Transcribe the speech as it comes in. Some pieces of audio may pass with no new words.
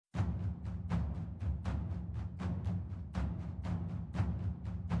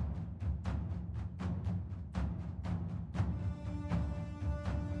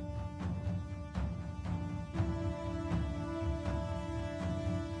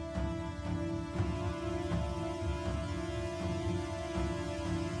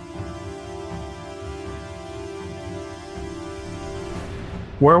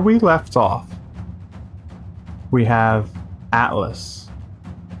where we left off, we have Atlas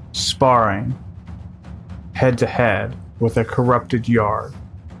sparring head to head with a corrupted Yarg.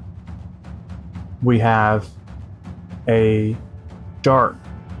 We have a dark,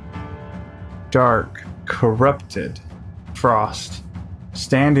 corrupted Frost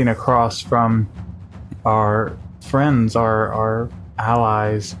standing across from our friends, our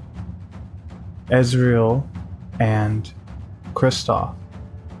allies, Ezreal and Kristoff.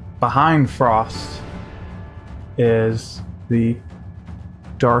 Behind Frost is the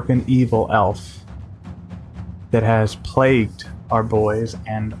dark and evil elf that has plagued our boys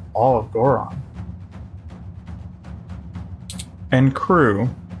and all of Goarahn. And crew,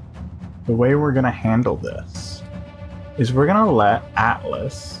 the way we're going to handle this is we're going to let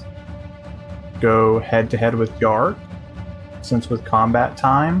Atlas go head-to-head with Yarg, since with combat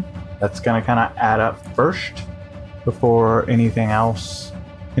time, that's going to kind of add up first before anything else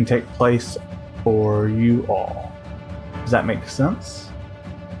can take place for you all. Does that make sense?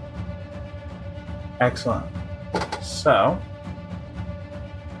 Excellent. So,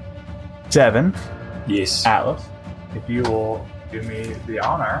 Devin. Yes. Atlas, if you will do me the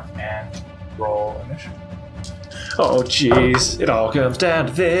honor and roll initiative. Oh, jeez. It all comes down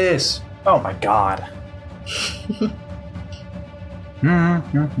to this. Oh my god.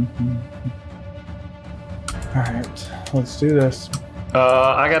 Alright, let's do this.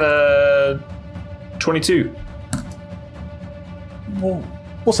 I got a 22. We'll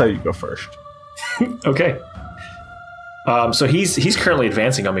say you go first. Okay. So he's currently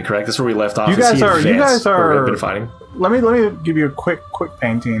advancing on me, correct? That's where we left off. You guys are been fighting. Let me give you a quick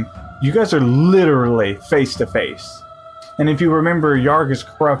painting. You guys are literally face to face. And if you remember, Yarg is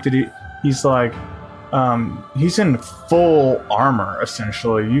corrupted. He's like, he's in full armor,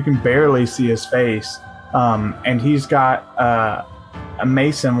 essentially. You can barely see his face. And he's got a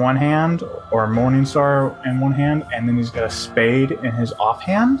mace in one hand, or a morning star in one hand, and then he's got a spade in his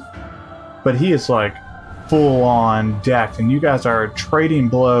offhand. But he is like full on decked, and you guys are trading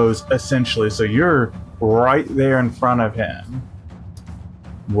blows, essentially. So you're right there in front of him.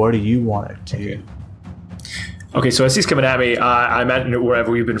 What do you want to do? Okay, so as he's coming at me, I imagine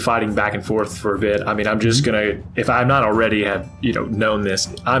wherever we've been fighting back and forth for a bit. I mean, I'm just gonna, if I'm not already have known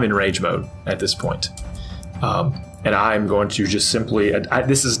this, I'm in rage mode at this point, and I'm going to just simply.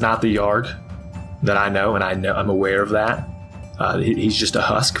 This is not the Yarg that I know, and I'm aware of that. He's just a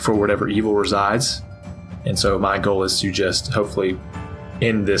husk for whatever evil resides, and so my goal is to just hopefully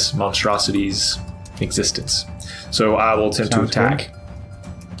end this monstrosity's existence. So I will attempt to attack. Good.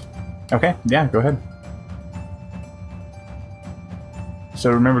 Okay, yeah, go ahead. So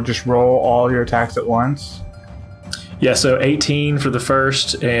remember, just roll all your attacks at once. Yeah, so 18 for the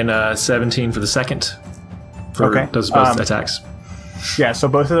first and 17 for the second. For those both attacks. Yeah, so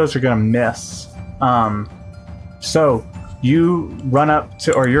both of those are going to miss. So you run up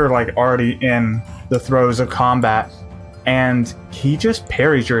to, or you're like already in the throes of combat, and he just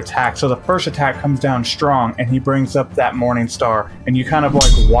parries your attack. So the first attack comes down strong, and he brings up that morning star, and you kind of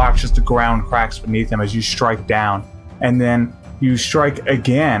like watch as the ground cracks beneath him as you strike down. And then you strike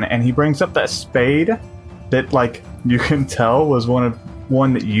again, and he brings up that spade that, like, you can tell was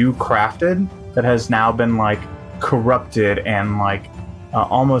one that you crafted that has now been like corrupted and like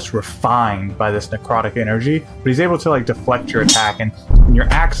almost refined by this necrotic energy. But he's able to like deflect your attack, and your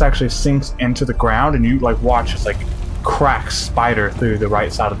axe actually sinks into the ground, and you like watch as like cracks spider through the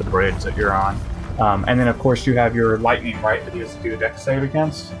right side of the bridge that you're on. And then of course you have your lightning, right, that he has to do a dex save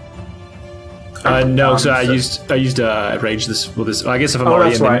against. No, so I used rage this. Well, this I guess if I'm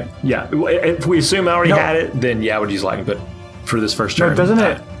already in, right. Yeah. If we assume I already had it, then yeah, I would use lightning. But for this first turn, no, doesn't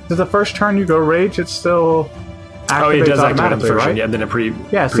it? Does the first turn you go rage? It still activates it does automatically, activate the first right? turn. Yeah, then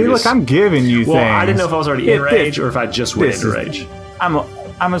Yeah. See, look, I'm giving you things. Well, I didn't know if I was already in rage or if I just went into rage. I'm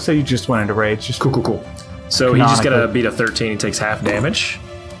gonna say you just went into rage. Just cool. So he just gotta beat a 13. He takes half damage.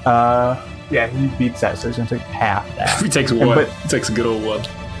 Yeah, he beats that, so he's gonna take half that. He takes one. He takes a good old one.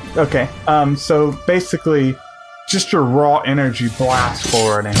 Okay, so basically, just your raw energy blasts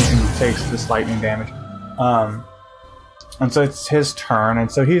forward, and he takes this lightning damage. And so it's his turn,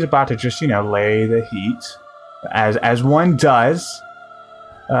 and so he's about to just, lay the heat, as one does.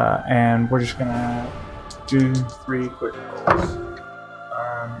 And we're just gonna do 3 quick rolls.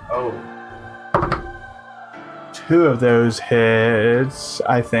 2 of those hits,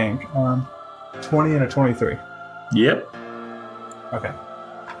 I think. 20 and a 23. Yep. Okay.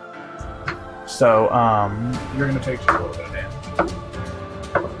 So, you're going to take a little bit of damage.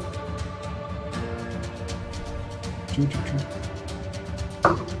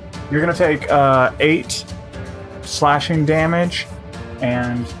 You're going to take 8 slashing damage,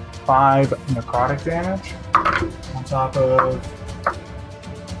 and 5 necrotic damage on top of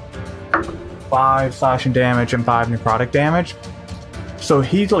 5 slashing damage and 5 necrotic damage. So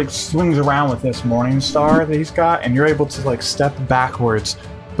he like swings around with this Morning Star that he's got, and you're able to like step backwards,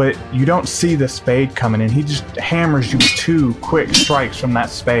 but you don't see the spade coming in. He just hammers you with 2 quick strikes from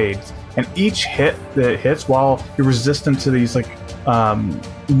that spade, and each hit that hits, while you're resistant to these like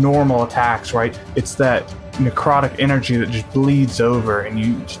normal attacks, right? It's that necrotic energy that just bleeds over and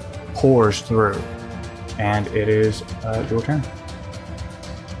you just pours through. And it is your turn.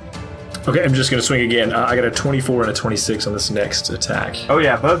 Okay, I'm just going to swing again. I got a 24 and a 26 on this next attack. Oh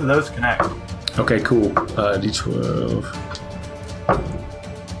yeah, both of those connect. Okay, cool. D12.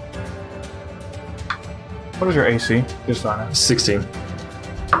 What is your AC? Just on it. 16.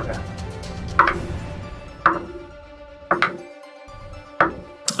 Okay.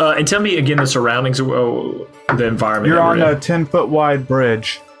 And tell me again the surroundings of the environment. You're on a 10-foot wide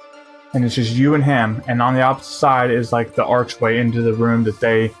bridge, and it's just you and him. And on the opposite side is like the archway into the room that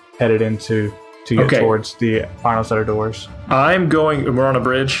they headed into to get towards the final set of doors. I'm going. We're on a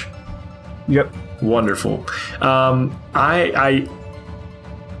bridge. Yep. Wonderful. I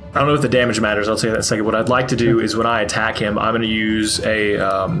don't know if the damage matters. I'll tell you that in a second. What I'd like to do is when I attack him, I'm going to use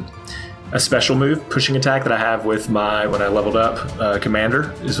a special move, pushing attack that I have with my, when I leveled up,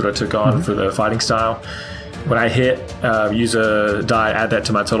 Commander is what I took on for the fighting style. When I hit, use a die, add that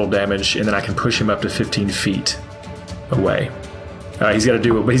to my total damage, and then I can push him up to 15 feet away. He's got to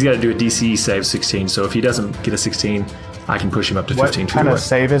do a DC save 16, so if he doesn't get a 16, I can push him up to 15 feet away. What kind of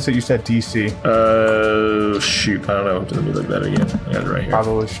save is it? You said DC. Shoot, I don't know. Let me look at that again. I got it right here.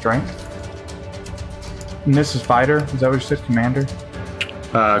 Probably strength. And this is fighter? Is that what you said? Commander?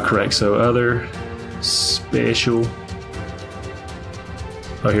 Correct. So other special.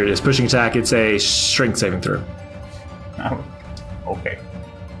 Oh, here it is. Pushing attack. It's a strength saving throw. Oh, okay.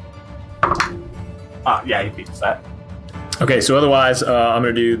 Yeah, he beats that. Okay, so otherwise, I'm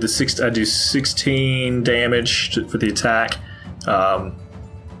going to do I do 16 damage for the attack,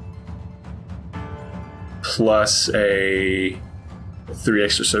 plus a 3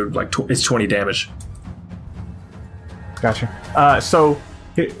 extra, so like it's 20 damage. Gotcha. So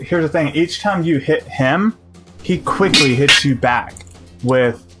here's the thing: each time you hit him, he quickly hits you back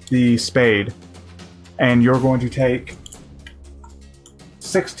with the spade, and you're going to take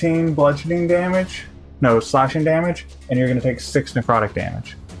 16 bludgeoning damage. No, slashing damage, and you're going to take 6 necrotic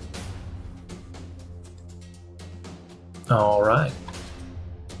damage. All right.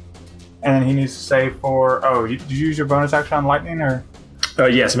 And then he needs to save for... Oh, did you use your bonus action on lightning, or...?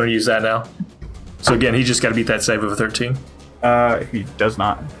 Yes, I'm going to use that now. So again, he's just got to beat that save of a 13. He does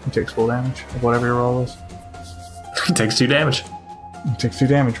not. He takes full damage of whatever your roll is. He takes 2 damage. He takes 2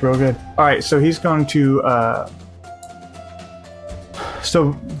 damage, real good. Alright, so he's going to...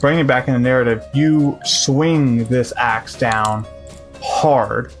 So, bringing it back in the narrative, you swing this axe down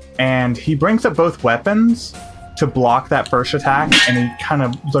hard, and he brings up both weapons to block that first attack, and you kind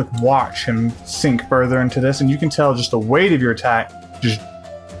of like watch him sink further into this, and you can tell just the weight of your attack just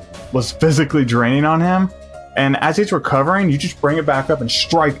was physically draining on him. And as he's recovering, you just bring it back up and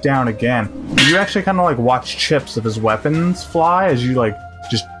strike down again. You actually kind of like watch chips of his weapons fly as you like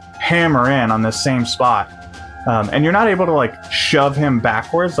just hammer in on this same spot. And you're not able to like shove him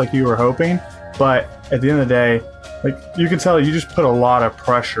backwards like you were hoping, but at the end of the day, like you can tell you just put a lot of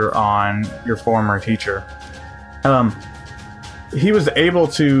pressure on your former teacher. He was able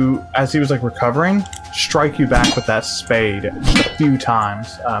to, as he was like recovering, strike you back with that spade just a few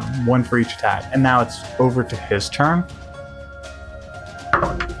times, one for each attack, and now it's over to his turn.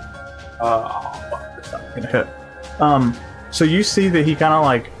 It's not gonna hit. So you see that he kind of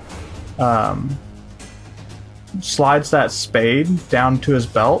like slides that spade down to his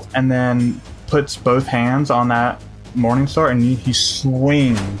belt and then puts both hands on that Morning Star, and he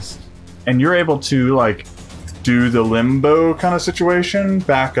swings, and you're able to like do the limbo kind of situation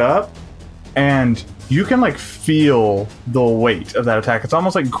back up, and you can like feel the weight of that attack. It's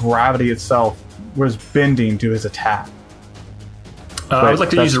almost like gravity itself was bending to his attack. I would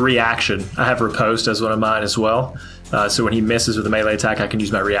like to use a reaction. I have riposte as one of mine as well. So when he misses with a melee attack, I can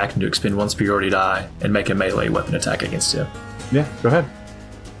use my reaction to expend 1 superiority die and make a melee weapon attack against him. Yeah, go ahead.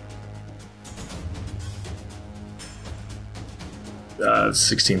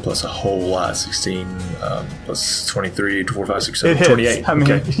 16 plus a whole lot. 16 plus 23, 4, 5, 6, 7, it hits. 28. I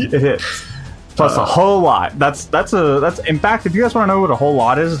mean, okay. It hits. Plus a whole lot. That's in fact, if you guys want to know what a whole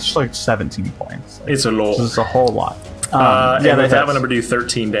lot is, it's just like 17 points. Like, it's a lot. It's a whole lot. Yeah, with that one, I'm going to do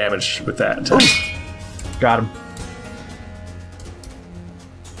 13 damage with that attack. Got him.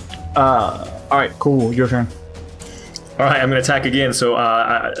 Alright, cool. Your turn. All right, I'm going to attack again. So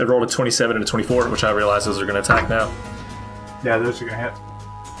I rolled a 27 and a 24, which I realize those are going to attack now. Yeah, those are going to hit.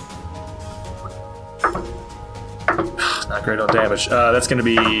 Not great on damage. That's going to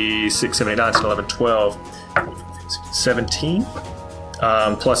be 6, 7, 8, 9, 10, 11, 12, 17.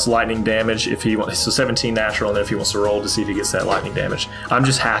 Plus lightning damage if he wants. So 17 natural, and then if he wants to roll to see if he gets that lightning damage. I'm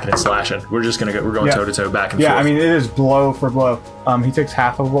just hacking and slashing. We're just going to go. We're going toe to toe back and forth. Yeah, I mean it is blow for blow. He takes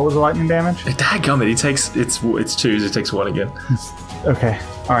half of what was the lightning damage. Dadgummit, he takes it's 2s. It takes 1 again. Okay,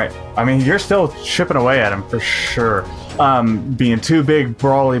 all right. I mean you're still chipping away at him for sure. Being two big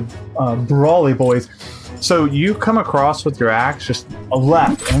brawly boys. So you come across with your axe just a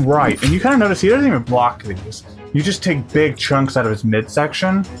left and right, and you kind of notice he doesn't even block these. You just take big chunks out of his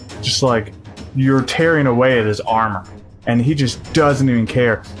midsection, just like you're tearing away at his armor. And he just doesn't even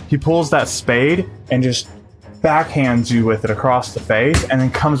care. He pulls that spade and just backhands you with it across the face, and then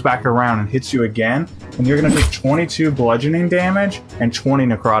comes back around and hits you again. And you're going to take 22 bludgeoning damage and 20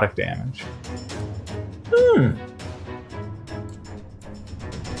 necrotic damage.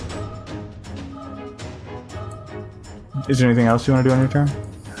 Is there anything else you want to do on your turn?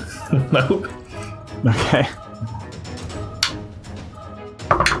 Nope. Okay.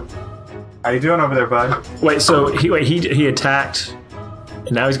 How you doing over there, bud? Wait, so he attacked,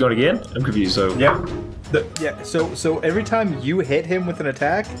 and now he's going again? I'm confused. So Yep. So every time you hit him with an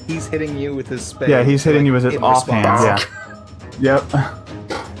attack, he's hitting you with his spade. Yeah, he's hitting you with his in offhand. response. Yeah.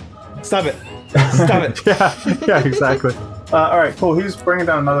 Yep. Stop it. Stop it. Yeah, exactly. All right, cool. He's bringing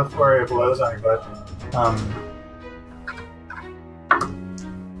down another flurry of blows on you, bud.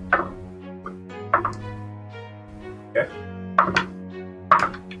 Okay.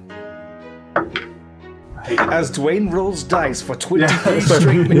 As Dwayne rolls dice for 23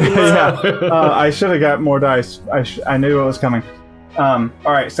 straight minutes. I should have got more dice. I knew it was coming. All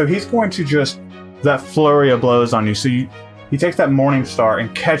right, so he's going to just that flurry of blows on you. So he takes that morning star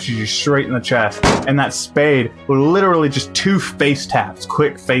and catches you straight in the chest, and that spade will literally just 2 face taps,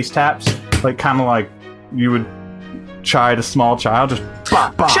 quick face taps, like kind of like you would chide a small child, just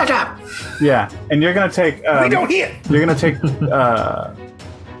bop, bop. shut up. Yeah, and you're gonna take. We don't hit. You're gonna take.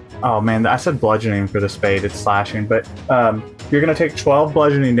 Oh man, I said bludgeoning for the spade. It's slashing, but you're gonna take 12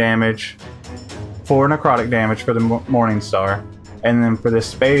 bludgeoning damage, 4 necrotic damage for the morning star, and then for the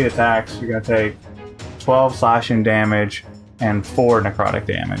spade attacks, you're gonna take 12 slashing damage and 4 necrotic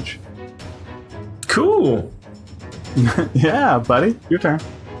damage. Cool. Yeah, buddy, your turn.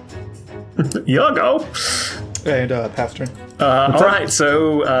 You'll go. And Pat's turn. All right,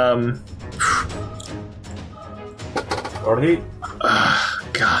 so Or heat.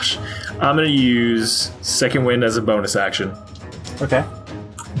 gosh, I'm gonna use second wind as a bonus action. Okay.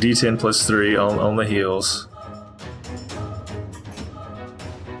 D10 plus 3 on the heals.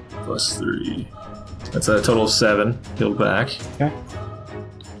 Plus 3. That's a total of 7 healed back. Okay.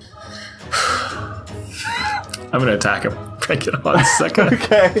 I'm gonna attack him. Break it on second.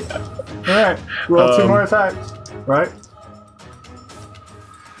 Okay. All right. Roll 2 more attacks. Right.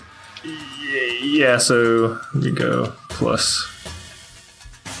 Yeah. So here you go. Plus.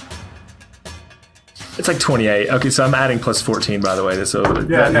 It's like 28. Okay, so I'm adding plus 14, by the way. So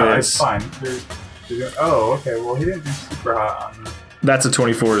Yeah, no, it's fine. Oh, okay. Well, he didn't do super hot on. That's a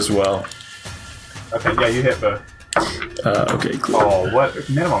 24 as well. Okay, yeah, you hit both. Okay, cool. Oh, what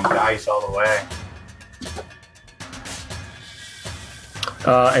minimum dice all the way?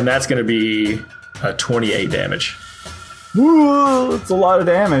 And that's going to be 28 damage. Woo! It's a lot of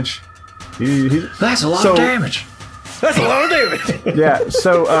damage. That's a lot of damage. That's a lot of damage. Yeah,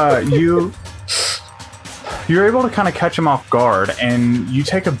 so you're able to kind of catch him off guard, and you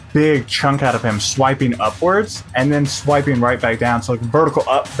take a big chunk out of him, swiping upwards, and then swiping right back down. So like vertical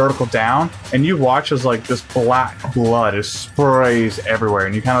up, vertical down, and you watch as like this black blood just sprays everywhere,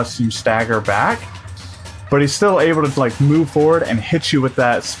 and you kind of see him stagger back. But he's still able to like move forward and hit you with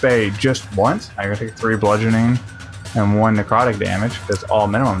that spade just once. Now you're gonna take 3 bludgeoning and 1 necrotic damage because all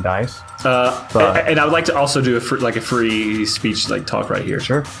minimum dice. And I would like to also do a free speech talk right here.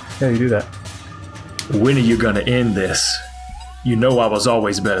 Sure. Yeah, you do that. When are you gonna end this? You know I was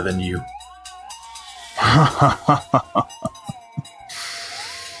always better than you.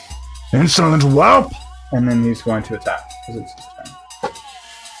 Insolent whelp! And then he's going to attack because it's his turn.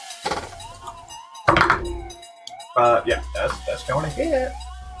 Yeah, that's going to hit.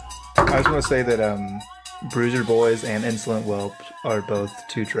 I just want to say that Bruiser Boys and Insolent Whelp are both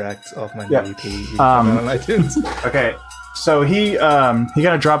 2 tracks off my EP on iTunes. Okay, so he kind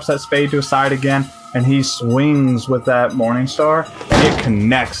of drops that spade to his side again, and he swings with that Morning Star, and it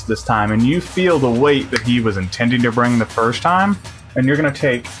connects this time, and you feel the weight that he was intending to bring the first time, and you're going to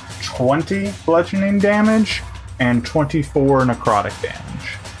take 20 bludgeoning damage and 24 necrotic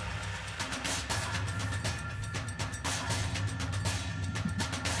damage.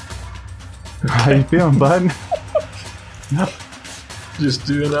 How you feeling, bud? Just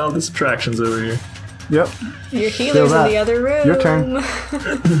doing all the subtractions over here. Yep. Your healer's in the other room. Your turn.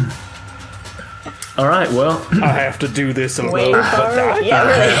 All right, well, I have to do this alone. Wait for it. Yeah,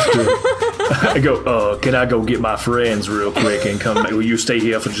 really. I go, can I go get my friends real quick and come back? Will you stay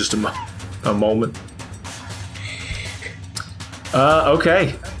here for just a moment?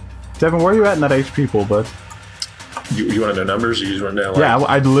 Okay. Devin, where are you at in that HP pool, bud? You want to know numbers? Or you just want to know? Like, Yeah,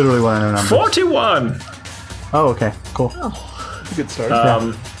 I literally want to know numbers. 41! Oh, okay. Cool. That's a good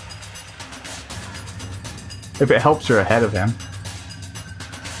start. If it helps, you're ahead of him.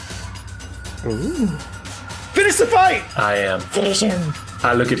 Ooh. Finish the fight! I am. Finish him.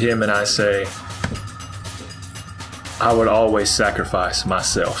 I look at him and I say, I would always sacrifice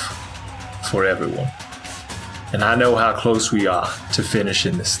myself for everyone. And I know how close we are to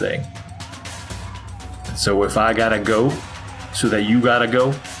finishing this thing. So if I gotta go, so that you gotta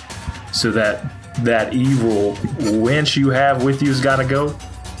go, so that that evil wench you have with you's gotta go,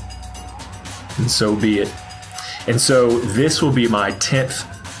 and so be it. And so this will be my 10th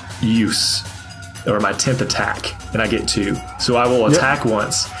use, or my 10th attack, and I get 2. So I will attack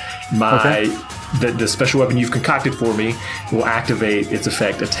once. The special weapon you've concocted for me will activate its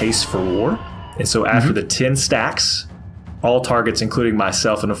effect, A Taste for War. And so after the 10 stacks, all targets, including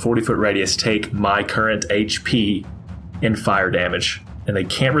myself in a 40-foot radius, take my current HP in fire damage, and they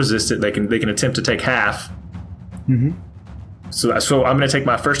can't resist it. They can attempt to take half. So I'm going to take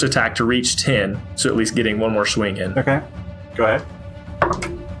my first attack to reach 10, so at least getting one more swing in. Okay. Go ahead.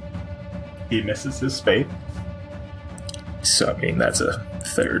 He misses his spade. So I mean that's a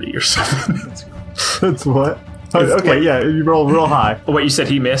 30 or something. That's what? Okay, yeah, you roll real high. Oh, wait, you said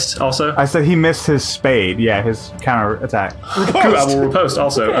he missed also? I said he missed his spade. Yeah, his counter attack. Cool, I will riposte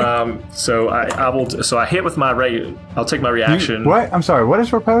also. So I will. So I hit with my I'll take my reaction. What? I'm sorry. What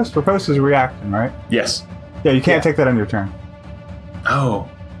is riposte? Riposte is a reaction, right? Yes. Yeah, you can't take that on your turn. Oh,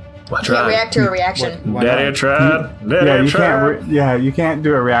 well, I Can't tried. react to a reaction. Daddy tried. Daddy tried. You can't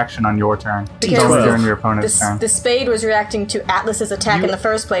do a reaction on your turn. It's Because only during your opponent's turn. The spade was reacting to Atlas's attack in the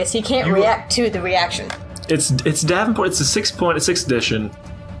first place. He can't react to the reaction. It's Davenport. It's a 6th edition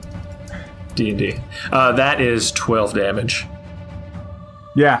D&D. That is 12 damage.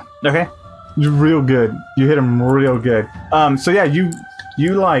 Yeah. Okay. You're real good. You hit him real good. So yeah, you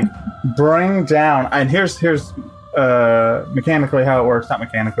like bring down, and here's mechanically how it works. Not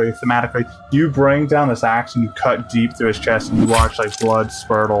mechanically, thematically. You bring down this axe and you cut deep through his chest, and you watch like blood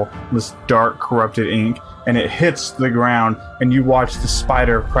spurtle, this dark corrupted ink, and it hits the ground, and you watch the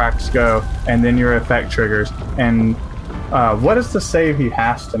spider cracks go, and then your effect triggers. And what is the save he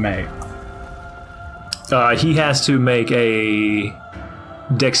has to make? He has to make a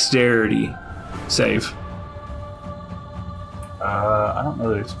dexterity save. I don't know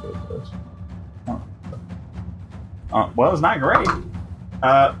that it's good for this. Well, it's not great.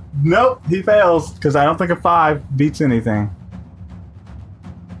 Nope, he fails, because I don't think a 5 beats anything.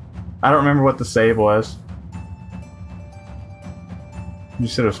 I don't remember what the save was. You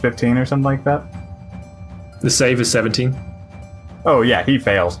said it was 15 or something like that? The save is 17. Oh, yeah, he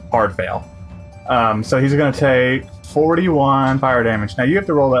fails. Hard fail. So he's going to take 41 fire damage. Now, you have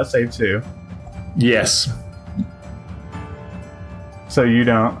to roll that save, too. Yes. So you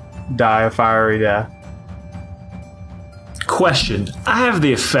don't die a fiery death. Question. I have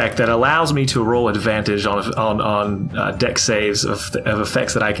the effect that allows me to roll advantage on dex saves of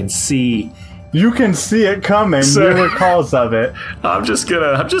effects that I can see. You can see it coming. So, you're the cause of it. I'm just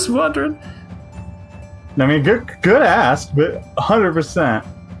wondering. I mean, good ask, but 100%.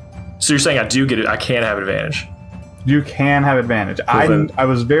 So you're saying I do get it? I can have advantage. You can have advantage. I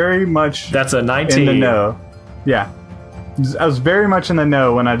was very much. That's a 19. In the know. Yeah, I was very much in the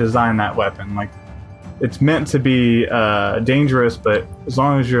know when I designed that weapon. Like, it's meant to be dangerous, but as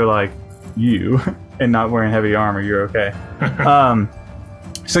long as you're like you and not wearing heavy armor, you're okay.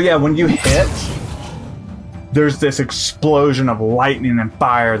 So yeah, when you hit, there's this explosion of lightning and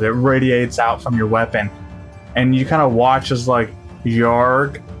fire that radiates out from your weapon, and you kind of watch as like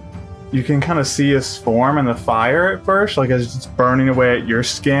Yarg, you can kind of see his form in the fire at first, like as it's burning away at your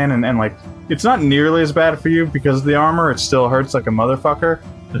skin, and like it's not nearly as bad for you because of the armor. It still hurts like a motherfucker.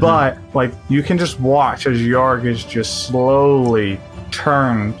 Mm-hmm. But like you can just watch as Yarg is just slowly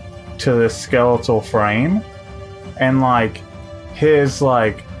turned to this skeletal frame, and like his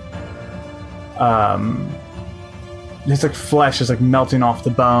like flesh is like melting off the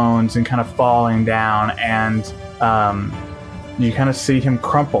bones and kind of falling down, and you kind of see him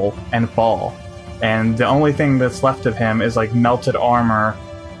crumple and fall, and the only thing that's left of him is like melted armor,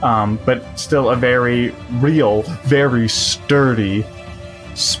 but still a very real, very sturdy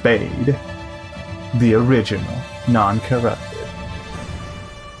spade, the original, non-corrupted.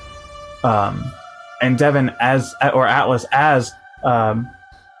 And Devin, Atlas, as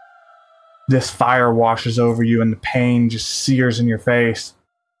this fire washes over you and the pain just sears in your face,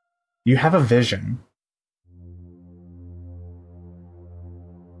 you have a vision.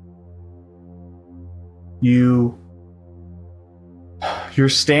 You're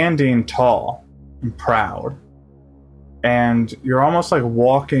standing tall and proud, and you're almost like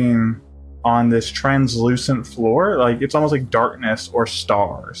walking on this translucent floor. Like it's almost like darkness or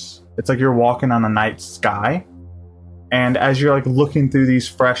stars. It's like you're walking on a night sky, and as you're like looking through these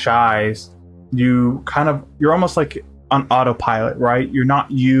fresh eyes, you're almost like on autopilot, right? You're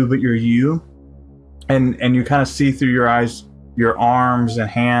not you, but you're you, and you kind of see through your eyes, your arms and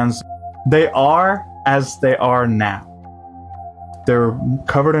hands. They are as they are now. They're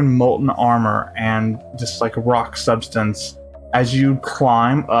covered in molten armor and just like rock substance. As you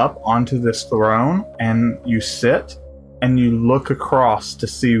climb up onto this throne and you sit and you look across to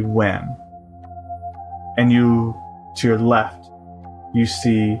see Wynn, and you, to your left, you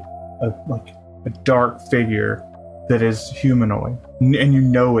see a dark figure that is humanoid, and you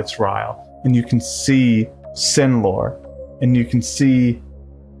know it's Ryle, and you can see Sinlor, and you can see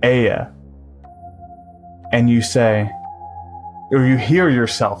Aya, and you say, or you hear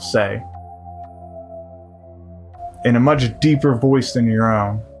yourself say, in a much deeper voice than your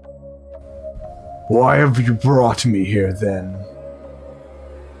own, "Why have you brought me here then?"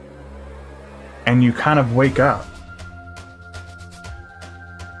 And you kind of wake up.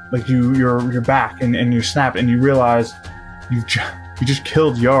 Like you're back and you snap and you realize you just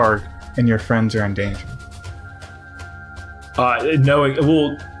killed Yarg and your friends are in danger. Knowing,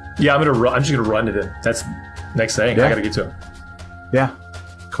 well, yeah, I'm just gonna run to them. That's next thing. Yeah. I gotta get to him. Yeah,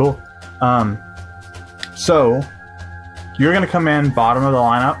 cool. So you're gonna come in bottom of the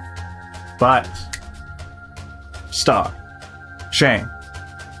lineup, but Star, Shane,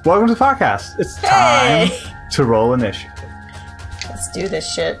 welcome to the podcast. It's time to roll initiative. Let's do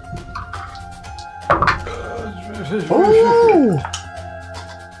this shit. Ooh,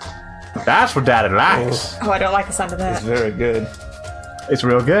 that's what Daddy likes. Oh, I don't like the sound of that. It's very good. It's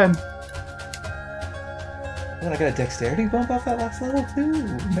real good. Well, I got a dexterity bump off that last level too.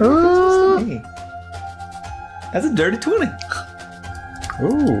 Merry Ooh. Christmas to me. That's a dirty 20.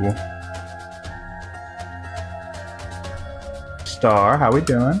 Ooh. Star, how we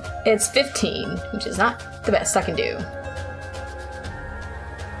doing? It's 15, which is not the best I can do.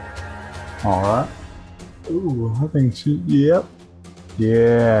 Alright. Ooh, I think she... Yep.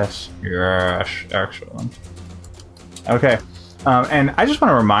 Yes. Yes. Excellent. Okay. And I just want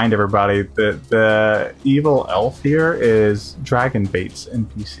to remind everybody that the evil elf here is Dragon Bait's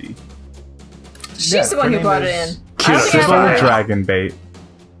NPC. She's the one who brought it in. I don't think I Sybil ever- Dragon Bait.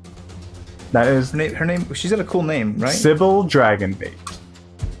 That is Her name. She's got a cool name, right? Sybil Dragon Bait.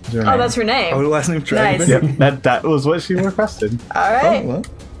 Is her Oh, name. that's her name. Oh, the last name Dragon. Nice. Yep, that was what she requested. All right. Oh, well.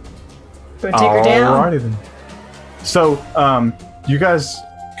 Gonna take her down. Alrighty then. So, you guys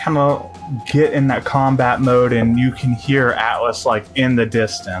kind of get in that combat mode, and you can hear Atlas like in the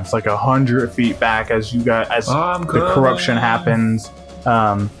distance, like 100 feet back, as you guys, as the corruption happens.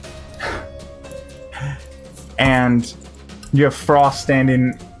 And you have Frost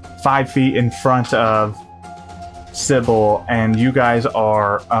standing 5 feet in front of Sybil, and you guys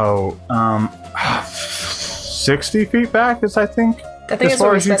are 60 feet back, is I think. I think that's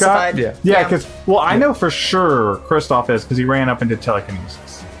what we specified. Yeah. Yeah, because I know for sure Kristoff is, because he ran up and did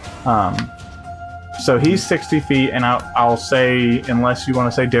telekinesis. So he's 60 feet, and I'll say, unless you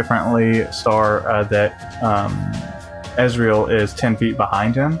want to say differently, Star, that Ezreal is 10 feet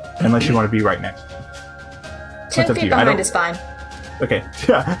behind him, unless you want to be right next to him. 10 feet behind is fine. Okay,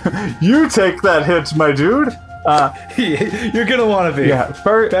 yeah, you take that hit, my dude. You're gonna want to be. Yeah,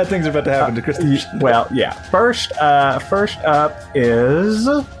 Bad things are about to happen to Kristoff. well, yeah. First up is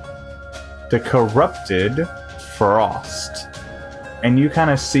the corrupted Frost, and you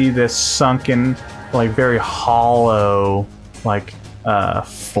kind of see this sunken, like very hollow, like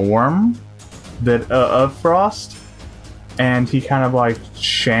form that of Frost, and he kind of like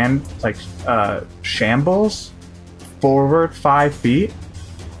shambles forward 5 feet,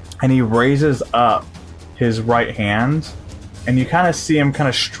 and he raises up his right hand, and you kind of see him kind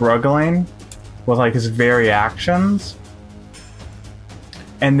of struggling with like his very actions,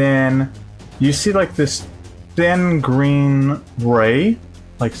 and then you see like this thin green ray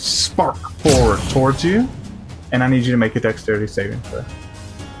like spark forward towards you, and I need you to make a dexterity saving throw.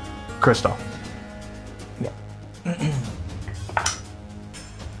 Kristoff.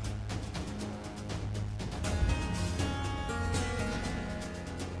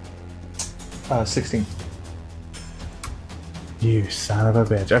 $16. You son of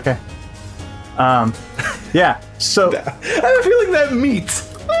a bitch. Okay. Yeah. So I have a feeling that meets.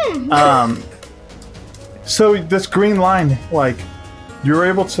 So this green line, like, you're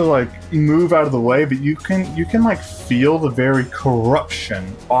able to like move out of the way, but you can like feel the very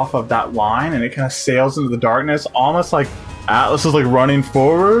corruption off of that line, and it kind of sails into the darkness, almost like Atlas is like running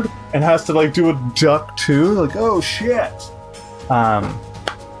forward and has to like do a duck too, like, oh shit.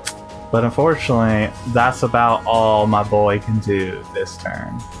 But unfortunately, that's about all my boy can do this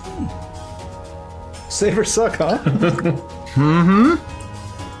turn. Save or suck, huh?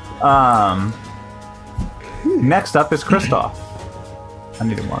 Next up is Kristoff. I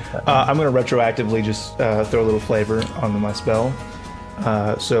need to mark that. I'm going to retroactively just throw a little flavor onto my spell.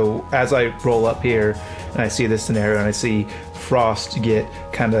 So as I roll up here and I see this scenario and I see Frost get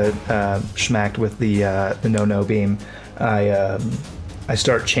kind of smacked with the no beam, I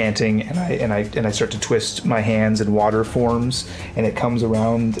start chanting and I start to twist my hands and water forms, and it comes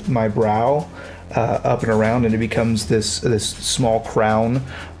around my brow, up and around, and it becomes this small crown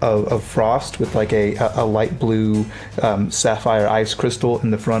of frost with like a light blue sapphire ice crystal in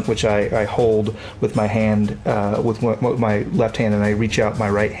the front, which I hold with my hand, with my left hand, and I reach out my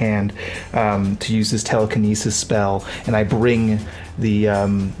right hand to use this telekinesis spell, and I bring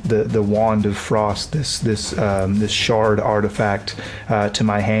the wand of frost, this shard artifact, to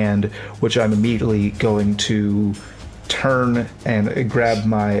my hand, which I'm immediately going to turn and grab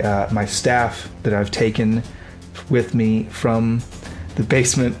my staff that I've taken with me from the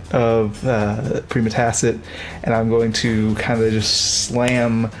basement of Primatacit, and I'm going to kind of just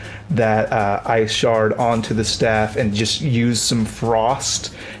slam that ice shard onto the staff and just use some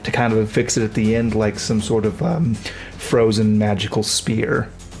frost to kind of affix it at the end like some sort of frozen magical spear.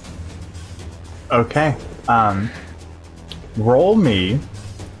 Okay. Roll me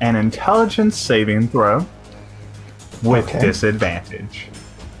an intelligence saving throw with disadvantage.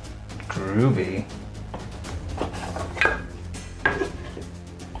 Groovy.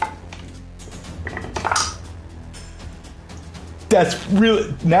 That's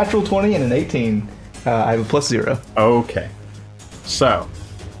really natural 20 and an 18. I have a +0. Okay. So,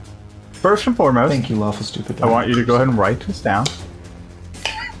 first and foremost, Thank you, Lawful Stupid. I want you to go ahead and write this down.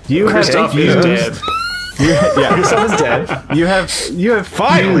 You Kristoff have is used, dead. Kristoff is dead. You have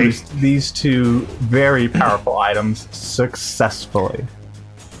Finally used these two very powerful items successfully.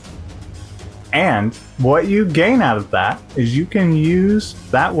 And what you gain out of that is you can use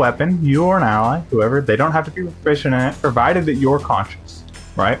that weapon, you or an ally, whoever, they don't have to be proficient in it, provided that you're conscious,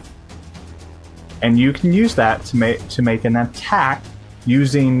 right? And you can use that to make an attack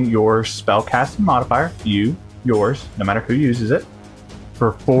using your spellcasting modifier, yours, no matter who uses it,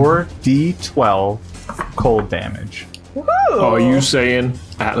 for 4d12 cold damage. Woo! Oh, are you saying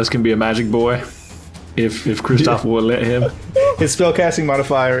Atlas can be a magic boy if Kristoff will let him? His spellcasting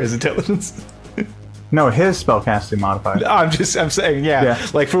modifier is intelligence. No, his spellcasting modifier. I'm saying, yeah.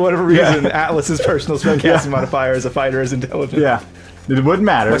 Like, for whatever reason, Atlas's personal spellcasting modifier as a fighter is intelligence. Yeah, it wouldn't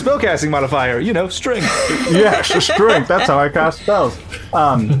matter. My spellcasting modifier, strength. Yeah, strength. That's how I cast spells.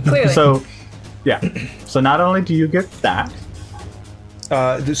 Clearly. So, yeah. So not only do you get that,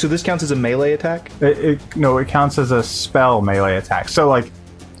 So this counts as a melee attack? it counts as a spell melee attack. So like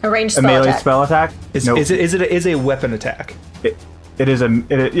A ranged a spell melee attack. spell attack. Is it a weapon attack?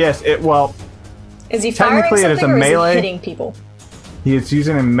 Well, Is he firing technically it is something a or melee- is he hitting people? he is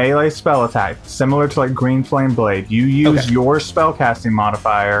using a melee spell attack, similar to like Green Flame Blade. You use your spellcasting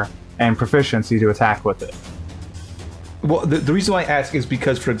modifier and proficiency to attack with it. Well, the reason why I ask is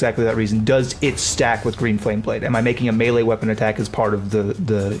because for exactly that reason, does it stack with Green Flame Blade? Am I making a melee weapon attack as part of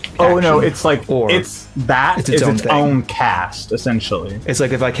the Oh no, action? it's like Or it's its own cast essentially. it's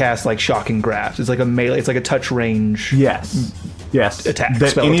like if I cast like Shocking Grasp, it's like a melee, it's like a touch range. Yes. Attack, That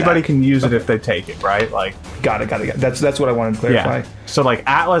spell anybody attack. can use it if they take it, right? Like, Got it. That's what I wanted to clarify. yeah. So like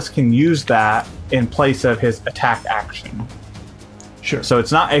Atlas can use that in place of his attack action. Sure. So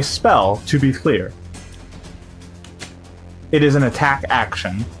it's not a spell, to be clear. It is an attack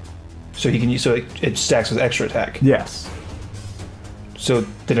action. So he can use, so it stacks with extra attack. Yes. So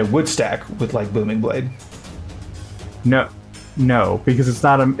then it would stack with like Booming Blade. No, because it's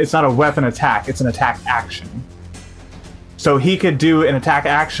not a weapon attack. It's an attack action. So he could do an attack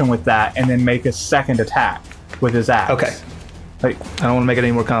action with that, and then make a second attack with his axe. Okay. Like, I don't want to make it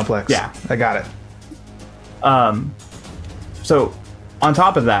any more complex. Yeah. I got it. so on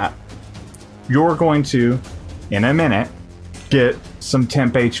top of that, you're going to, in a minute, get some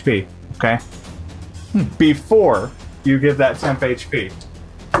temp HP. Okay. Before you give that temp HP,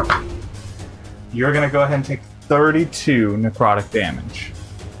 you're going to go ahead and take 32 necrotic damage.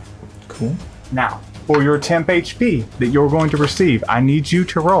 Cool. Now, for your temp HP that you're going to receive, I need you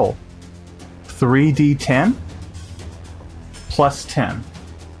to roll 3d10 plus 10.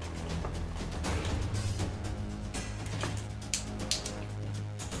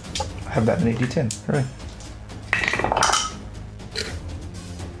 I have that in AD10. Hooray.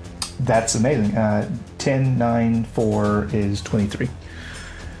 That's amazing. 10, 9, 4 is 23.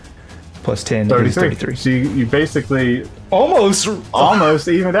 Plus 10 is 33. So you basically Almost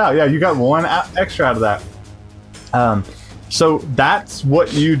evened out. Yeah, you got one extra out of that. So that's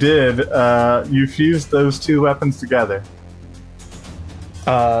what you did. You fused those two weapons together.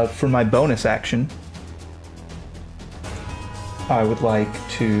 For my bonus action, I would like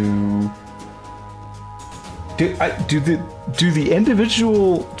to do the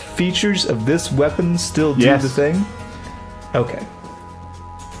individual features of this weapon still do Yes. the thing? Okay.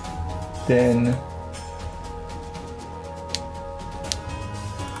 Then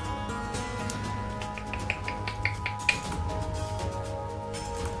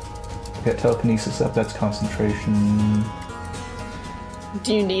get telekinesis up, that's concentration.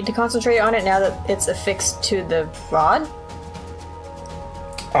 Do you need to concentrate on it now that it's affixed to the rod?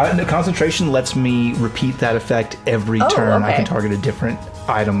 The concentration lets me repeat that effect every turn. I okay. can target a different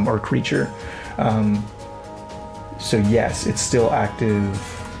item or creature. So yes, it's still active.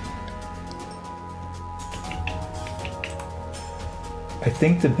 I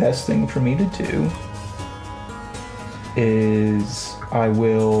think the best thing for me to do is I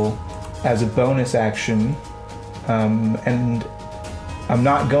will, as a bonus action, and I'm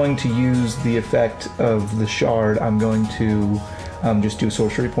not going to use the effect of the shard. I'm going to just do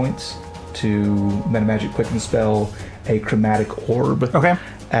sorcery points to metamagic quicken spell a chromatic orb. Okay.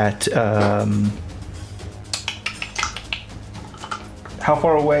 At how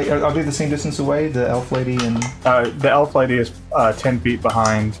far away? Are they the same distance away? The elf lady and The elf lady is 10 feet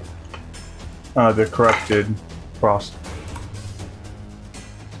behind the corrupted Frost.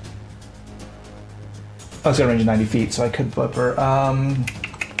 oh, it's got a range of 90 feet, so I could flip her.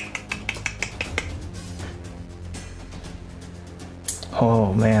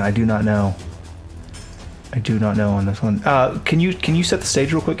 Oh man, I do not know. I do not know on this one. Can you set the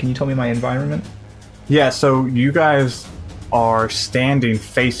stage real quick? Can you tell me my environment? Yeah, so you guys are standing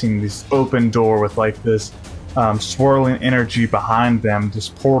facing this open door with like this swirling energy behind them, this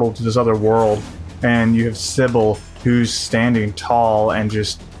portal to this other world, and you have Sybil who's standing tall and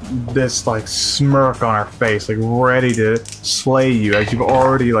just this like smirk on her face, like ready to slay you as you've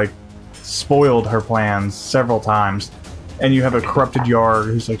already like spoiled her plans several times. And you have a corrupted Yarg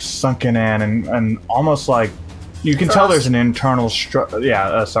who's like sunken in and almost like you can tell there's an internal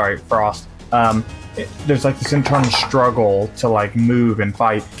Frost. There's like this internal struggle to like move and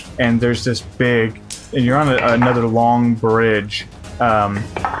fight, and there's this big, and you're on another long bridge.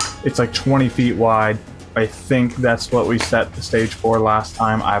 It's like 20 feet wide. I think that's what we set the stage for last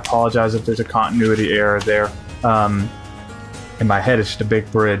time. I apologize if there's a continuity error there. In my head, it's just a big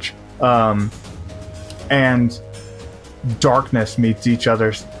bridge. And darkness meets each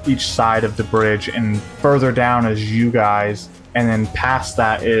side of the bridge, and further down is you guys, and then past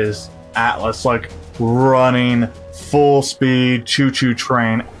that is Atlas, like running full speed choo-choo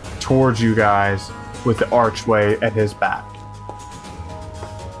train towards you guys with the archway at his back.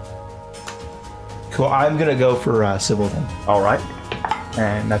 Cool. I'm gonna go for Sybil then. All right,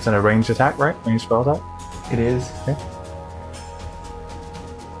 and that's an ranged attack, right? Ranged spell attack. It is. Okay.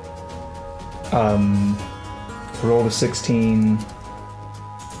 Rolled a 16,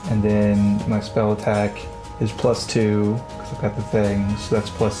 and then my spell attack is +2 because I've got the thing, so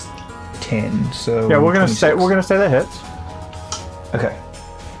that's +10. So Yeah, we're gonna 26. say that hits. Okay,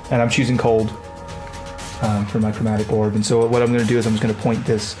 and I'm choosing cold for my chromatic orb. And so what I'm going to do is I'm just going to point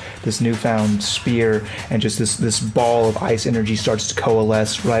this newfound spear, and just this ball of ice energy starts to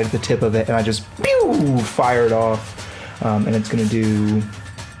coalesce right at the tip of it, and I just fire it off, and it's going to do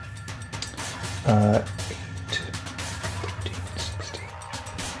 8, 13, 16,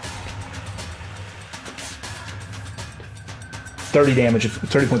 30 damage,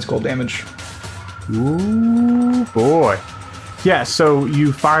 30 points of cold damage. Ooh, boy. Yeah, so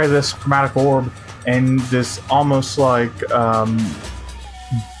you fire this chromatic orb, and this almost like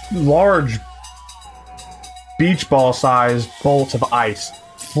large beach ball sized bolt of ice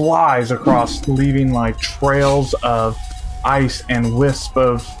flies across, leaving like trails of ice and wisp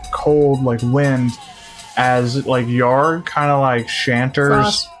of cold like wind as like Yarg kind of like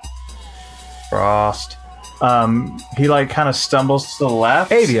shanters. Frost. He like kind of stumbles to the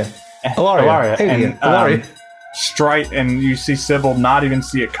left. Avia. Ilaria. Alien. And Ilaria. strike, and you see Sybil not even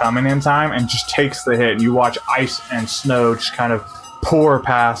see it coming in time, and just takes the hit. And you watch ice and snow just kind of pour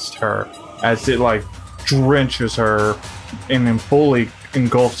past her as it like drenches her and then fully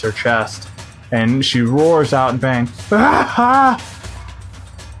engulfs her chest. And she roars out in pain. Ah!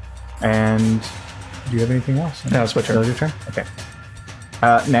 And do you have anything else? No, it's my turn. That was your turn? Okay.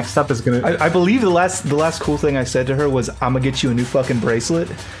 Next up is gonna. I believe the last cool thing I said to her was, "I'm gonna get you a new fucking bracelet."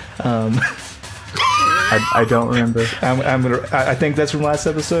 I don't remember. I think that's from last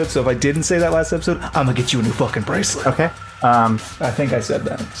episode. So if I didn't say that last episode, I'm gonna get you a new fucking bracelet. Okay. I think I said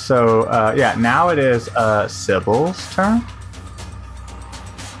that. So yeah, now it is Sybil's turn,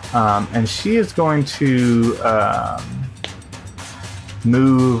 and she is going to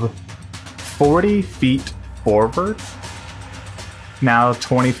move 40 feet forward. Now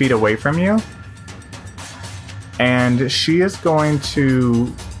 20 feet away from you, and she is going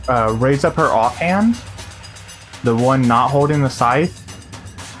to raise up her offhand, the one not holding the scythe,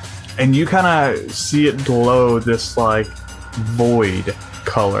 and you kind of see it glow this like void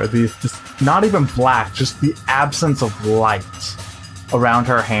color, this not even black, just the absence of light around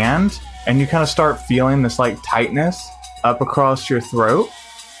her hand, and you kind of start feeling this like tightness up across your throat.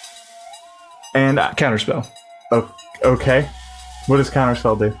 And Counterspell. Okay, what does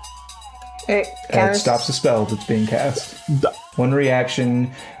counterspell do? It It stops the spell that's being cast. One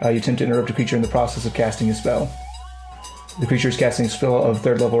reaction, you attempt to interrupt a creature in the process of casting a spell. The creature is casting a spell of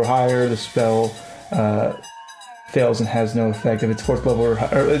 3rd level or higher. The spell fails and has no effect. If it's 4th level or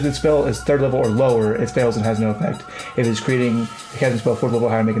the spell is 3rd level or lower, it fails and has no effect. If it's creating a casting spell 4th level or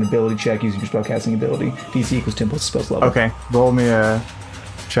higher, make an ability check using your spell casting ability. DC equals 10 plus the spell's level. Okay, roll me a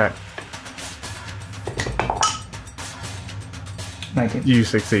check. 19. You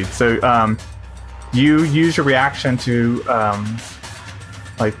succeed. So you use your reaction to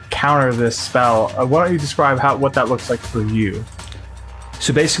like counter this spell. Why don't you describe what that looks like for you?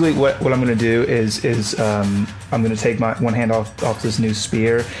 So basically, what I'm going to do is I'm going to take my one hand off this new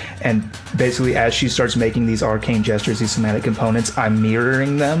spear, and basically, as she starts making these arcane gestures, these somatic components, I'm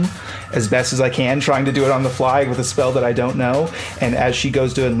mirroring them as best as I can, trying to do it on the fly with a spell that I don't know. And as she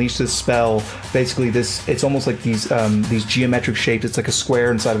goes to unleash this spell, basically, it's almost like these geometric shapes. It's like a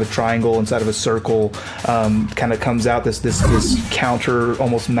square inside of a triangle, inside of a circle. Kind of comes out this counter,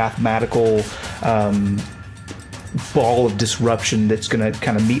 almost mathematical. Ball of disruption that's going to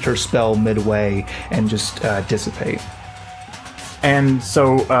kind of meet her spell midway and just dissipate. And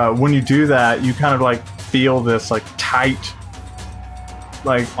so when you do that, you kind of like feel this like tight,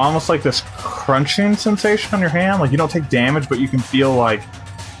 like almost like this crunching sensation on your hand. Like you don't take damage, but you can feel like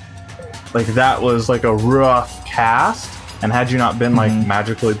that was like a rough cast. And had you not been like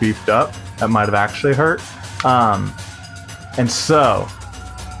magically beefed up, that might have actually hurt. And so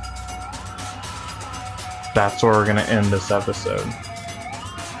that's where we're going to end this episode.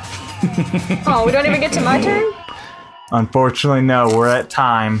 Oh, we don't even get to my turn? Unfortunately, no. We're at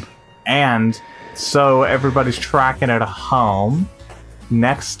time. And so everybody's tracking at home.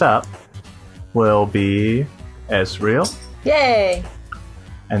 Next up will be Ezreal. Yay!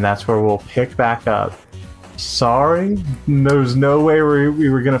 And that's where we'll pick back up. Sorry, there's no way we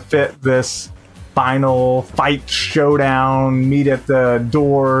were going to fit this final fight showdown, meet at the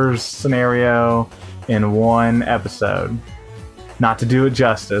doors scenario in one episode. Not to do it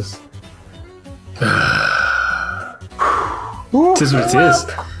justice. It is what it is.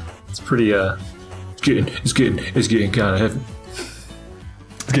 It's pretty it's getting kind of heavy.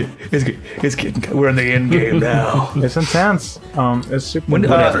 It's getting. We're in the end game now. It's intense. It's super.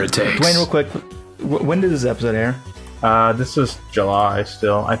 Whatever it takes. Dwayne, real quick. When did this episode air? This is July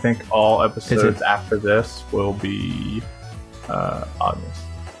still. I think all episodes after this will be August.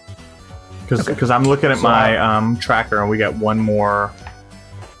 Because I'm looking at my tracker and we got one more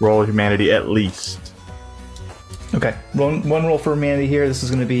roll of humanity at least. Okay, one roll for humanity here. This is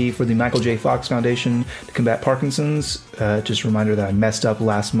going to be for the Michael J. Fox Foundation to combat Parkinson's. Just a reminder that I messed up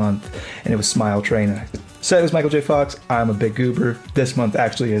last month and it was Smile Train. And I said it was Michael J. Fox. I'm a big goober. This month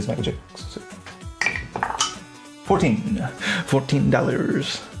actually is Michael J. Fox. $14.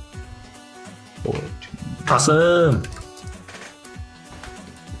 Awesome.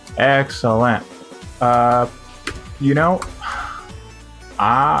 Excellent. I'm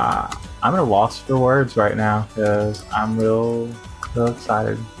at a loss for words right now because I'm real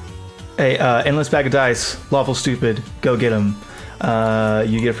excited. Hey, Endless Bag of Dice, Lawful Stupid, go get them.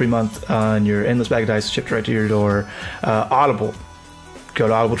 You get a free month on your Endless Bag of Dice shipped right to your door. Audible. go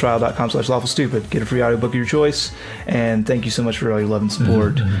to audibletrial.com/lawfulstupid. Get a free audiobook of your choice. And thank you so much for all your love and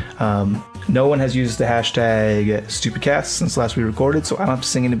support. No one has used the hashtag StupidCast since last we recorded, so I don't have to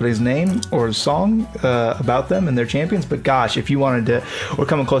sing anybody's name or a song about them and their champions. But gosh, if you wanted to, we're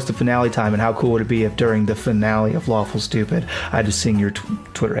coming close to finale time, and how cool would it be if during the finale of Lawful Stupid, I had to sing your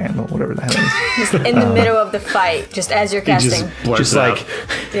Twitter handle, whatever the hell it is. Just in the middle of the fight, just as you're casting. Just like,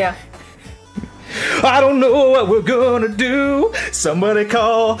 yeah. I don't know what we're gonna do. Somebody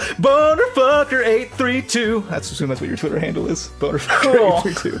call Bonerfucker832. That's what your Twitter handle is.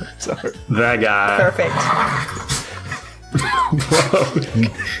 Bonerfucker832. Sorry. That guy. Perfect.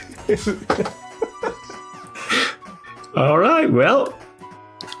 All right. Well,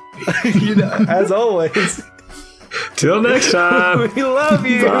 You know, as always, till next time. we love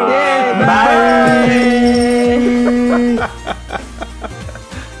you. Bye. Bye.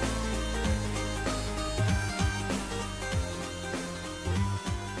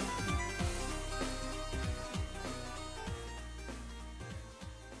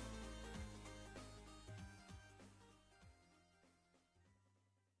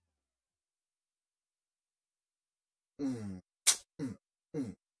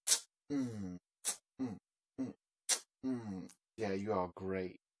 Yeah, you are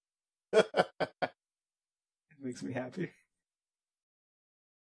great. It makes me happy.